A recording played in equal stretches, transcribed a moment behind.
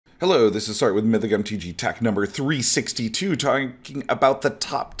Hello, this is Start with Mythic MTG Tech number 362, talking about the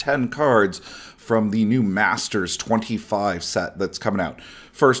top 10 cards from the new Masters 25 set that's coming out.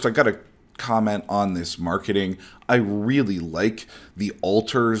 First, I got to comment on this marketing. I really like the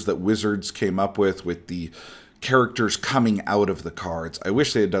alters that Wizards came up with the characters coming out of the cards. I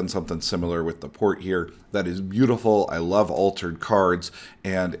wish they had done something similar with the port here. That is beautiful. I love altered cards.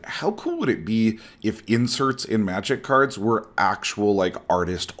 And how cool would it be if inserts in Magic cards were actual like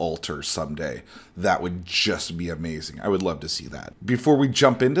artist alters someday? That would just be amazing. I would love to see that. Before we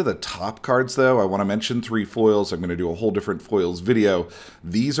jump into the top cards though, I want to mention 3 foils. I'm going to do a whole different foils video.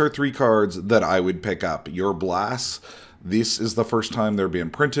 These are 3 cards that I would pick up. Your Blasts. This is the first time they're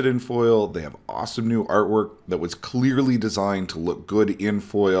being printed in foil. They have awesome new artwork that was clearly designed to look good in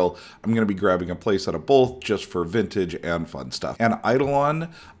foil. I'm going to be grabbing a place out of both just for vintage and fun stuff. And Eidolon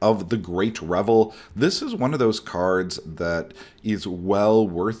of the Great Revel. This is one of those cards that is well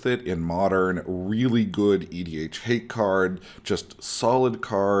worth it in Modern. Really good EDH hate card. Just solid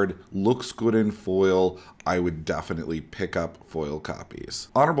card. Looks good in foil. I would definitely pick up foil copies.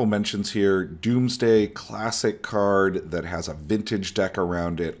 Honorable mentions here, Doomsday, classic card that has a vintage deck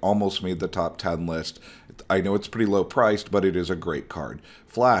around it, almost made the top 10 list. I know it's pretty low priced, but it is a great card.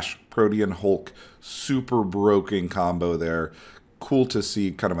 Flash, Protean Hulk, super broken combo there. Cool to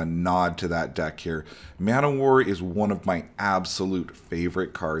see kind of a nod to that deck here. Mana War is one of my absolute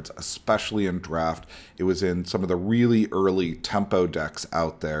favorite cards, especially in Draft. It was in some of the really early tempo decks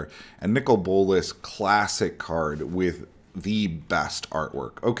out there. And Nicol Bolas, classic card with the best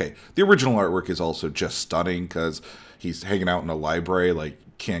artwork. Okay, the original artwork is also just stunning because he's hanging out in a library, like,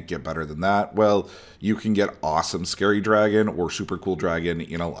 can't get better than that. Well, you can get awesome Scary Dragon or Super Cool Dragon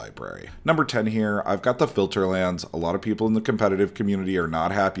in a library. Number 10 here, I've got the Filter Lands. A lot of people in the competitive community are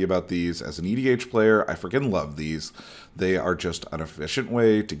not happy about these. As an EDH player, I freaking love these. They are just an efficient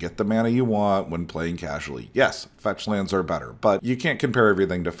way to get the mana you want when playing casually. Yes, fetch lands are better, but you can't compare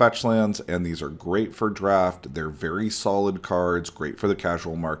everything to fetch lands, and these are great for draft. They're very solid cards, great for the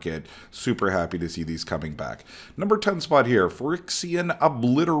casual market. Super happy to see these coming back. Number 10 spot here, Phyrexian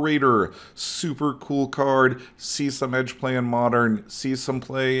Obliterator. Super cool card. See some edge play in Modern, see some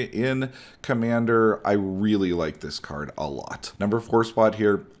play in Commander. I really like this card a lot. Number 4 spot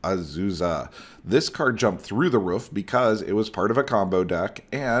here, Azusa. This card jumped through the roof because it was part of a combo deck,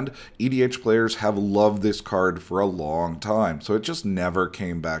 and EDH players have loved this card for a long time, so it just never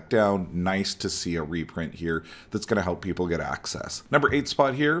came back down. Nice to see a reprint here that's going to help people get access. Number 8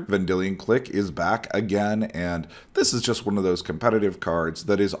 spot here, Vendilion Clique is back again, and this is just one of those competitive cards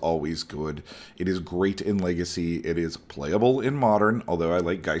that is always good. It is great in Legacy. It is playable in Modern, although I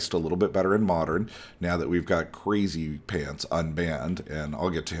like Geist a little bit better in Modern now that we've got Crazy Pants unbanned, and I'll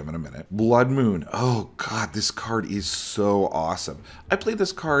get to him in a minute. Blood Moon. Oh god, this card is so awesome. I play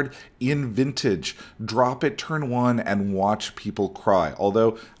this card in Vintage. Drop it turn 1 and watch people cry.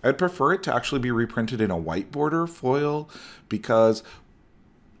 Although I'd prefer it to actually be reprinted in a white border foil, because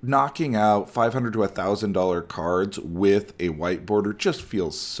knocking out $500 to $1,000 cards with a white border just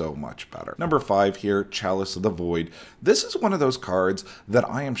feels so much better. Number 5 here, Chalice of the Void. This is one of those cards that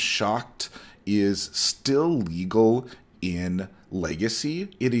I am shocked is still legal in Legacy.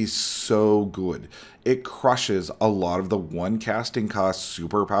 It is so good. It crushes a lot of the 1 casting cost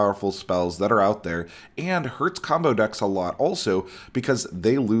super powerful spells that are out there, and hurts combo decks a lot also because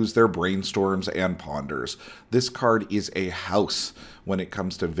they lose their brainstorms and ponders. This card is a house when it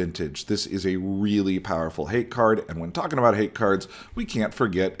comes to Vintage. This is a really powerful hate card, and when talking about hate cards, we can't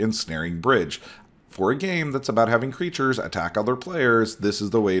forget Ensnaring Bridge. For a game that's about having creatures attack other players, this is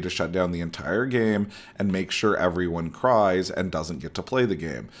the way to shut down the entire game and make sure everyone cries and doesn't get to play the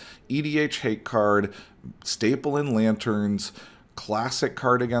game. EDH hate card, staple in Lanterns, classic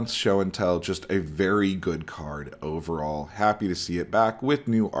card against show and tell, just a very good card overall. Happy to see it back with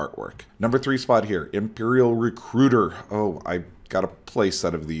new artwork. Number 3 spot here, Imperial Recruiter. Oh, I got a play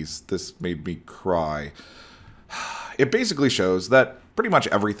set of these. This made me cry. It basically shows that pretty much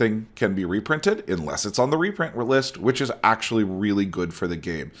everything can be reprinted unless it's on the reprint list, which is actually really good for the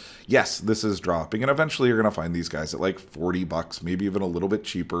game. Yes, this is dropping, and eventually you're going to find these guys at like 40 bucks, maybe even a little bit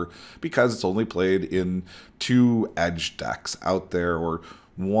cheaper, because it's only played in 2 edge decks out there, or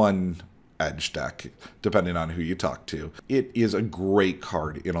 1 edge deck, depending on who you talk to. It is a great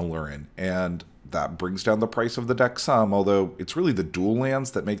card in Alurin, and that brings down the price of the deck some, although it's really the dual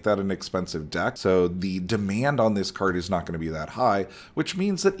lands that make that an expensive deck, so the demand on this card is not going to be that high, which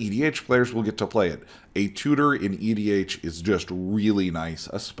means that EDH players will get to play it. A tutor in EDH is just really nice,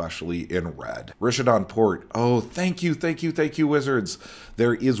 especially in red. Rishadan Port. Oh, thank you, thank you, thank you, Wizards.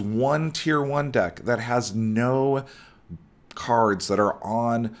 There is one tier 1 deck that has no cards that are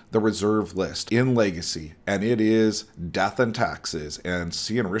on the reserve list in Legacy, and it is Death and Taxes. And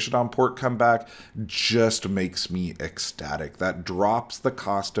seeing Rishadan Port come back just makes me ecstatic. That drops the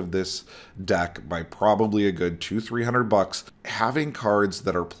cost of this deck by probably a good $200-300. Having cards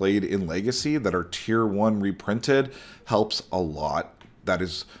that are played in Legacy that are tier 1 reprinted helps a lot. That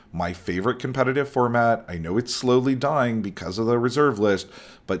is my favorite competitive format. I know it's slowly dying because of the reserve list,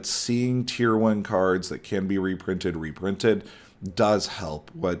 but seeing tier 1 cards that can be reprinted does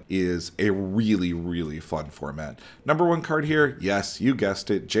help what is a really, really fun format. Number 1 card here, yes, you guessed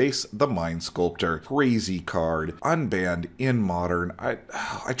it, Jace the Mind Sculptor. Crazy card, unbanned in Modern. I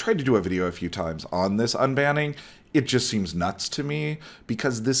tried to do a video a few times on this unbanning. It just seems nuts to me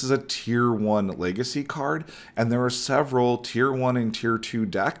because this is a tier 1 Legacy card, and there are several tier 1 and tier 2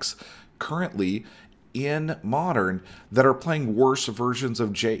 decks currently in Modern that are playing worse versions of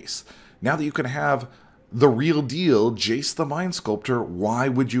Jace. Now that you can have the real deal Jace the Mind Sculptor, why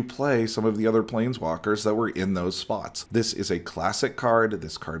would you play some of the other Planeswalkers that were in those spots? This is a classic card.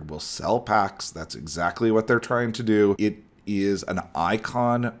 This card will sell packs. That's exactly what they're trying to do. It is an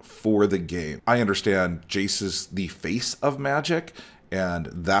icon for the game. I understand Jace is the face of Magic, and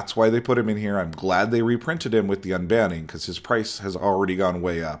that's why they put him in here. I'm glad they reprinted him with the unbanning because his price has already gone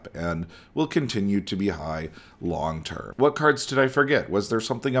way up and will continue to be high long term. What cards did I forget? Was there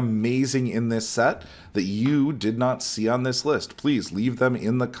something amazing in this set that you did not see on this list? Please leave them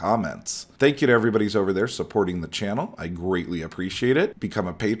in the comments. Thank you to everybody's over there supporting the channel. I greatly appreciate it. Become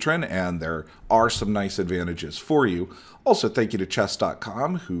a patron and there are some nice advantages for you. Also, thank you to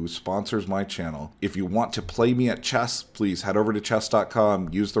chess.com who sponsors my channel. If you want to play me at chess, please head over to chess.com,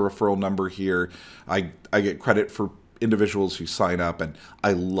 use the referral number here. I get credit for individuals who sign up, and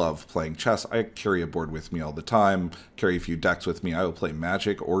I love playing chess. I carry a board with me all the time, carry a few decks with me. I will play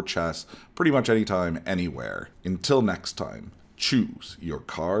Magic or chess pretty much anytime, anywhere. Until next time, choose your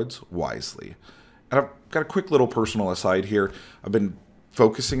cards wisely. And I've got a quick little personal aside here. I've been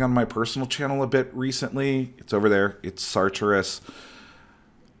focusing on my personal channel a bit recently. It's over there. It's Sartorus.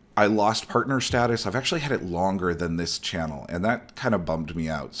 I lost partner status. I've actually had it longer than this channel, and that kind of bummed me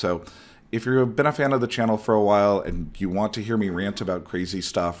out. So if you've been a fan of the channel for a while and you want to hear me rant about crazy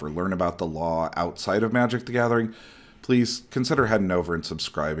stuff or learn about the law outside of Magic the Gathering, please consider heading over and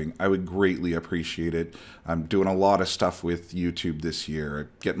subscribing. I would greatly appreciate it. I'm doing a lot of stuff with YouTube this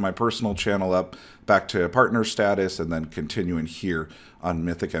year, getting my personal channel up back to partner status and then continuing here on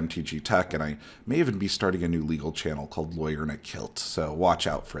Mythic MTG Tech. And I may even be starting a new legal channel called Lawyer in a Kilt, so watch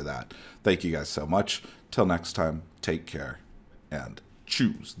out for that. Thank you guys so much. Till next time, take care and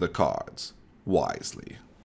choose the cards wisely.